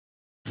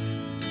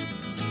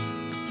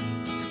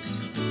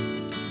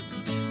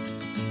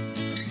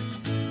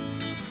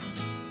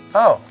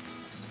Oh,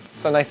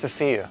 so nice to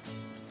see you.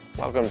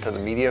 Welcome to the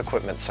Media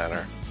Equipment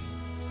Center.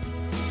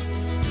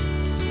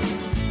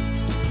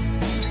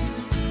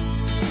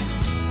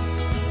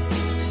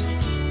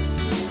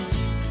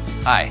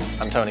 Hi,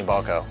 I'm Tony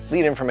Balko,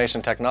 Lead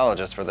Information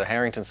Technologist for the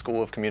Harrington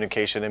School of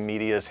Communication and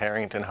Media's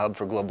Harrington Hub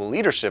for Global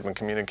Leadership in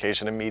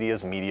Communication and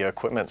Media's Media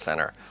Equipment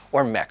Center,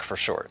 or MEC for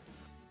short.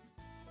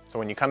 So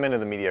when you come into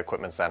the Media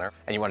Equipment Center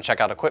and you want to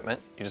check out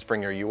equipment, you just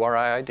bring your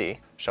URI ID,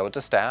 show it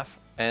to staff,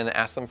 and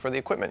ask them for the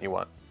equipment you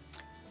want.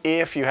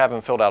 If you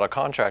haven't filled out a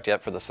contract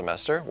yet for the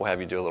semester, we'll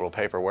have you do a little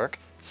paperwork,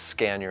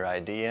 scan your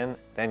ID in,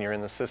 then you're in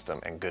the system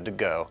and good to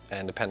go.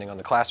 And depending on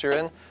the class you're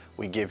in,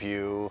 we give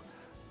you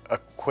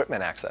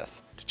equipment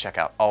access to check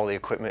out all the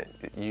equipment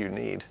you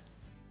need.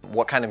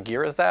 What kind of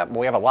gear is that? Well,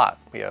 we have a lot.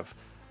 We have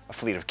a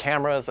fleet of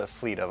cameras, a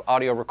fleet of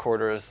audio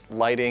recorders,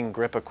 lighting,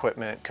 grip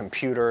equipment,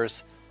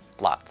 computers,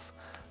 lots.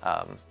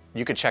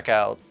 You could check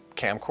out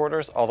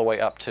camcorders all the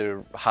way up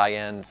to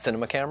high-end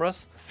cinema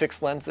cameras,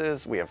 fixed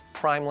lenses, we have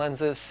prime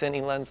lenses,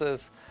 cine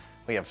lenses,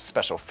 we have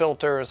special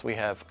filters, we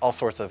have all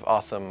sorts of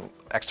awesome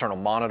external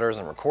monitors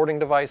and recording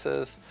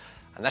devices.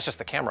 And that's just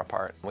the camera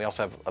part. We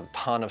also have a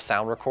ton of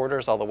sound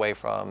recorders, all the way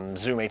from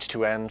Zoom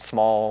H2N,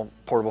 small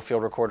portable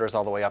field recorders,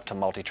 all the way up to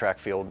multi-track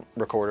field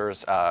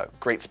recorders,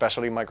 great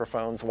specialty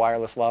microphones,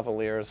 wireless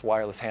lavaliers,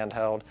 wireless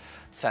handheld,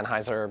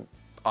 Sennheiser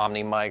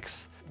Omni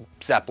mics,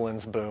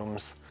 Zeppelins,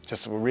 booms,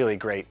 just really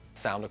great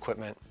sound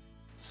equipment.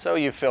 So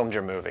you filmed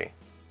your movie.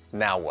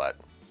 Now what?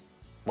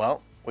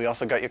 Well, we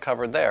also got you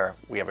covered there.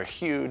 We have a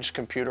huge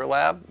computer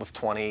lab with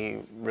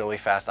 20 really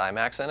fast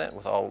iMacs in it,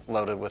 all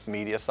loaded with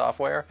media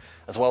software,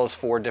 as well as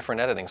 4 different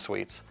editing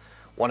suites,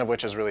 one of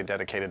which is really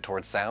dedicated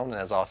towards sound and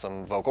has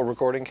awesome vocal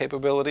recording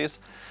capabilities,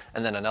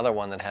 and then another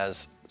one that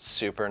has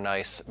super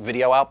nice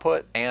video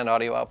output and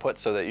audio output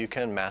so that you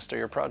can master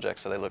your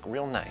projects so they look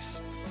real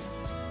nice.